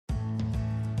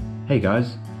Hey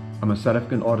guys, I'm a South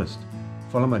African artist.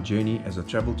 Follow my journey as I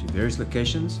travel to various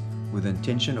locations with the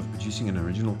intention of producing an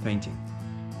original painting.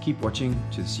 Keep watching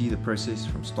to see the process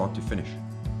from start to finish.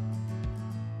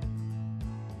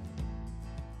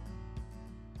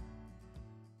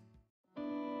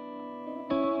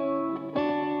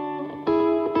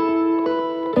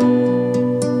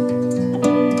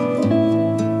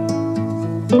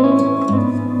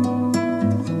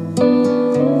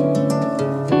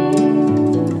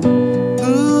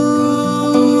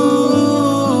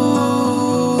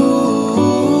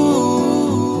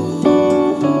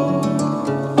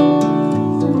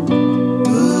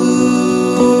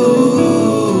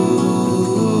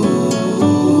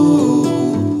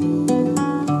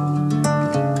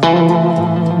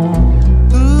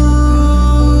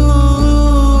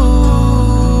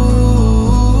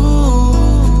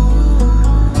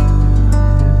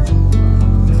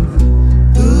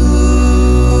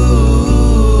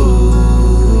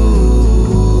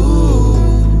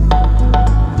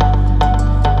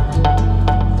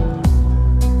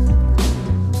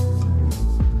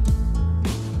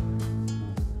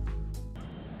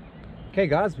 Okay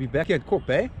guys, we're back here at Kalk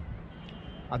Bay.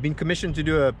 I've been commissioned to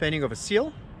do a painting of a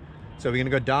seal. So we're going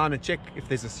to go down and check if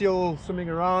there's a seal swimming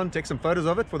around, take some photos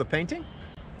of it for the painting.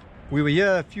 We were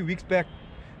here a few weeks back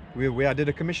where I did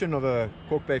a commission of a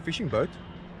Kalk Bay fishing boat.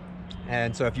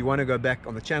 And so if you want to go back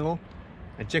on the channel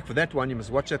and check for that one, you must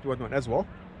watch that one as well.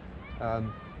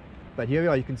 But here we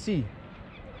are, you can see,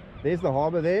 there's the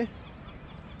harbour there.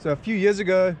 So a few years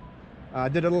ago, I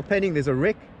did a little painting. There's a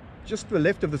wreck just to the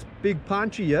left of this big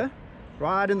pine tree here.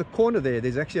 Right in the corner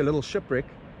there's actually a little shipwreck,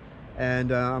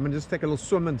 and I'm gonna just take a little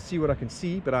swim and see what I can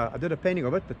see. But I did a painting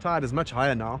of it. The tide is much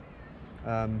higher now,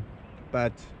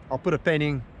 but I'll put a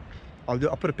painting. I'll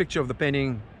put a picture of the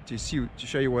painting to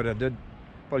show you what I did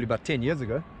probably about 10 years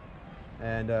ago.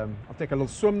 And I'll take a little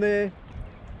swim there,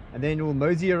 and then we'll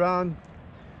mosey around,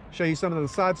 show you some of the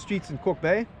side streets in Kalk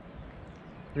Bay.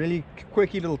 Really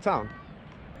quirky little town.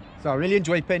 So I really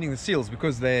enjoy painting the seals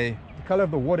because the color of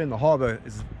the water in the harbor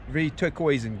is very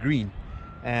turquoise and green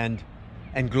and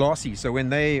glassy. So when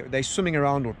they're swimming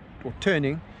around or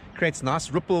turning, creates nice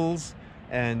ripples,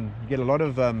 and you get a lot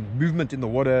of movement in the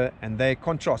water, and they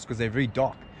contrast because they're very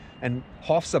dark. And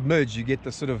half submerged, you get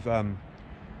this sort of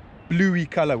bluey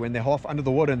color when they're half under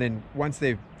the water, and then once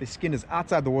their skin is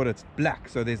outside the water, it's black.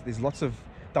 So there's lots of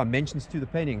dimensions to the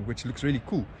painting, which looks really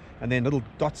cool. And then little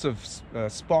dots of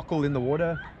sparkle in the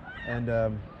water, and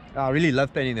I really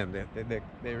love painting them.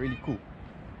 They're really cool.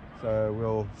 So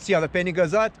we'll see how the painting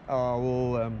goes out. I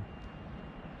will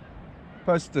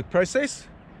post the process,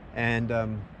 and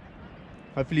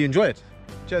hopefully you enjoy it.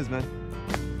 Cheers, man.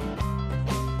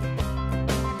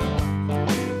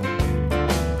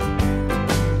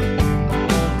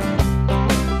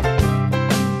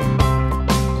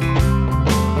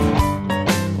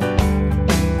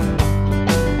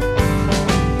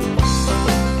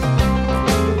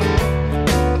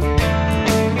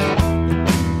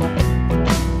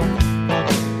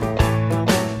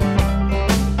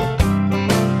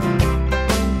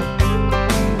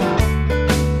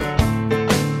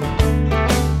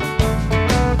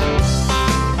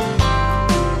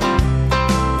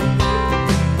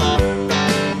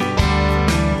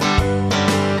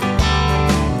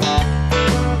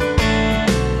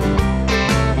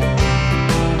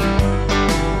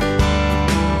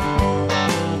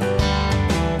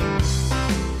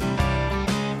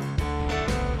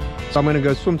 So I'm going to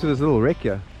go swim to this little wreck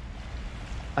here.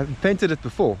 I've painted it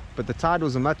before, but the tide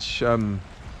was a much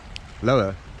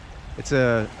lower. It's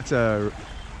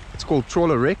called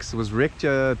Trawler Wrecks. It was wrecked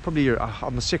probably, I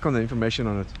must check on the information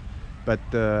on it. But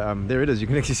there it is. You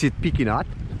can actually see it peeking out.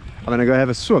 I'm going to go have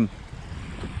a swim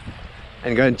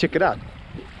and go and check it out.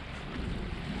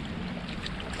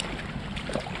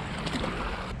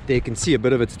 There you can see a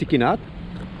bit of it sticking out.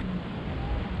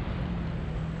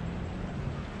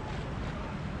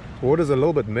 Water's a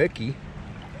little bit murky.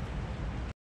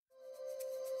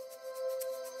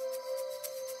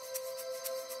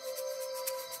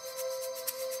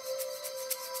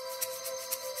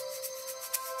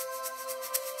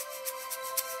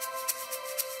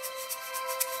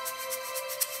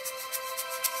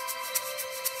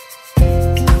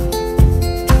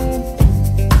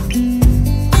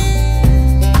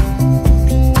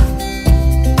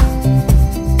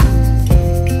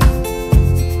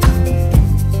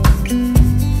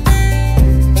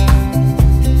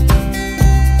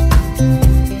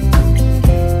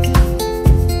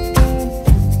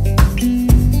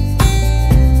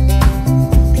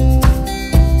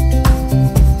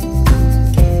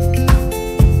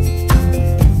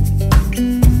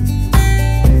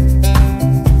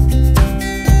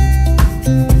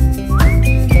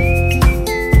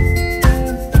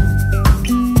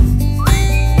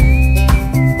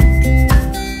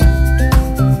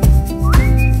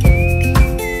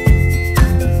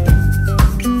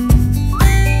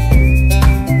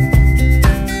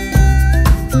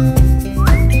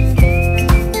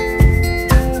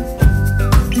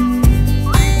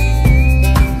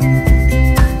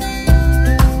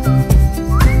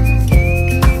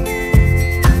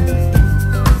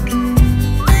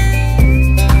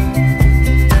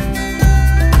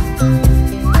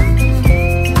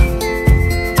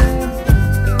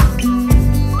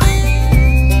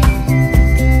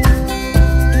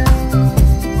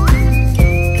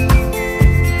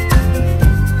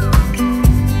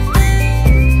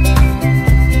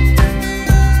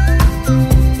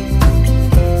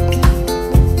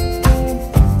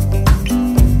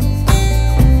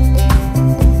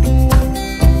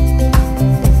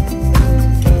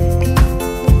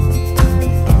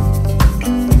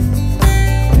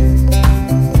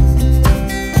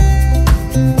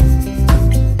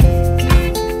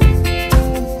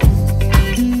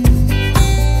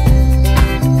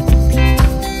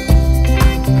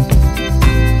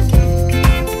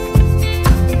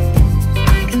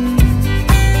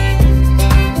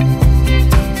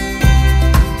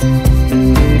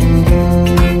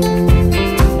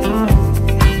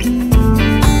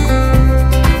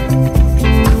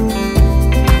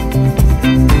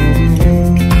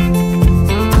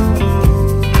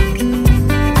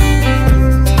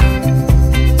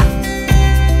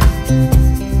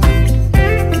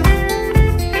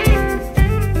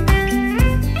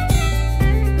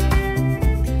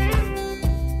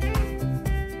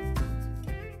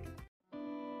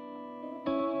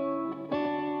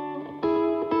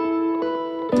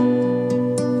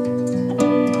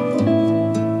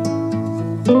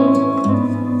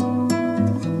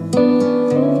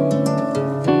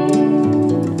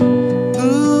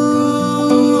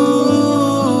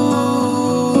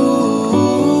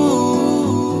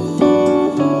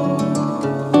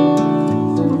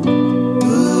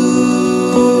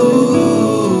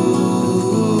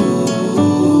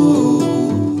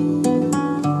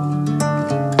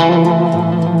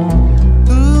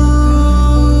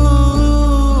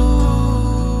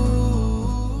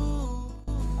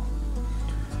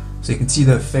 see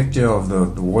the effect here of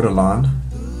the water line.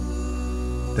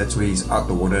 That's where he's out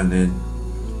the water, and then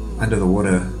under the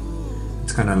water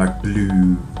it's kind of like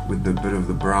blue with the bit of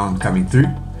the brown coming through,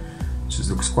 which just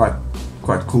looks quite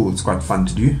cool. It's quite fun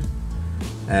to do,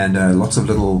 and lots of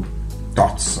little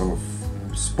dots of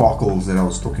sparkles that I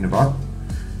was talking about.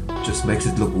 Just makes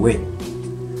it look wet,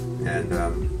 and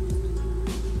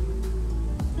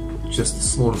just the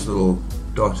smallest little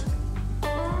dot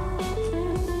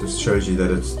just shows you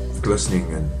that it's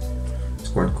glistening, and it's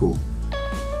quite cool.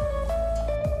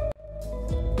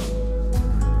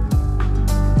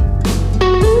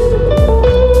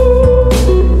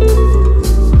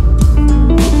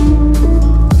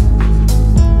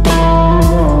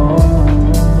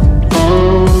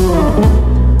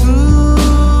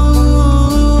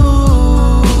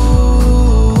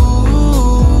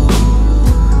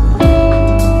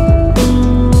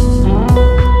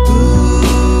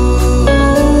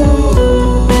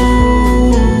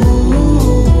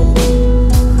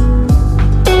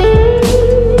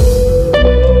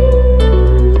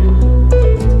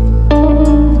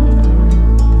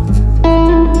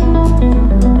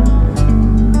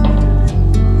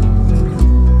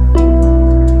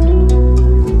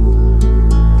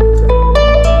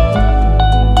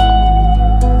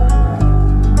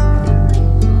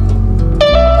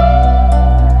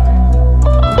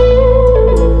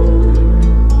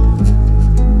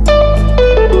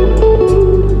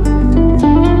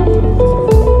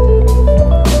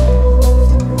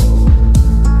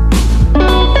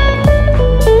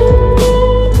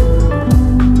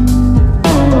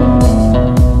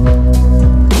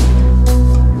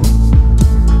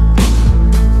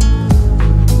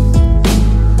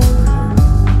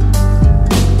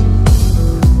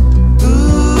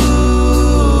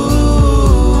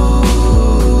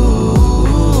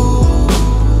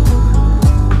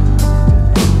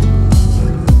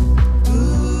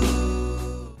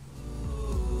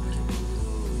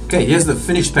 Okay, here's the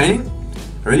finished painting.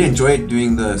 I really enjoyed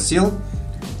doing the seal.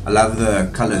 I love the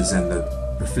colors and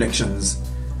the reflections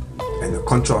and the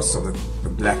contrasts of the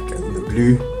black and the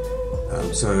blue.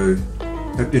 So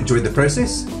hope you enjoyed the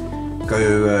process.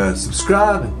 Go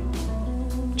subscribe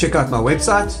and check out my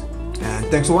website, and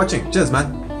thanks for watching. Cheers,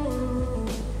 man.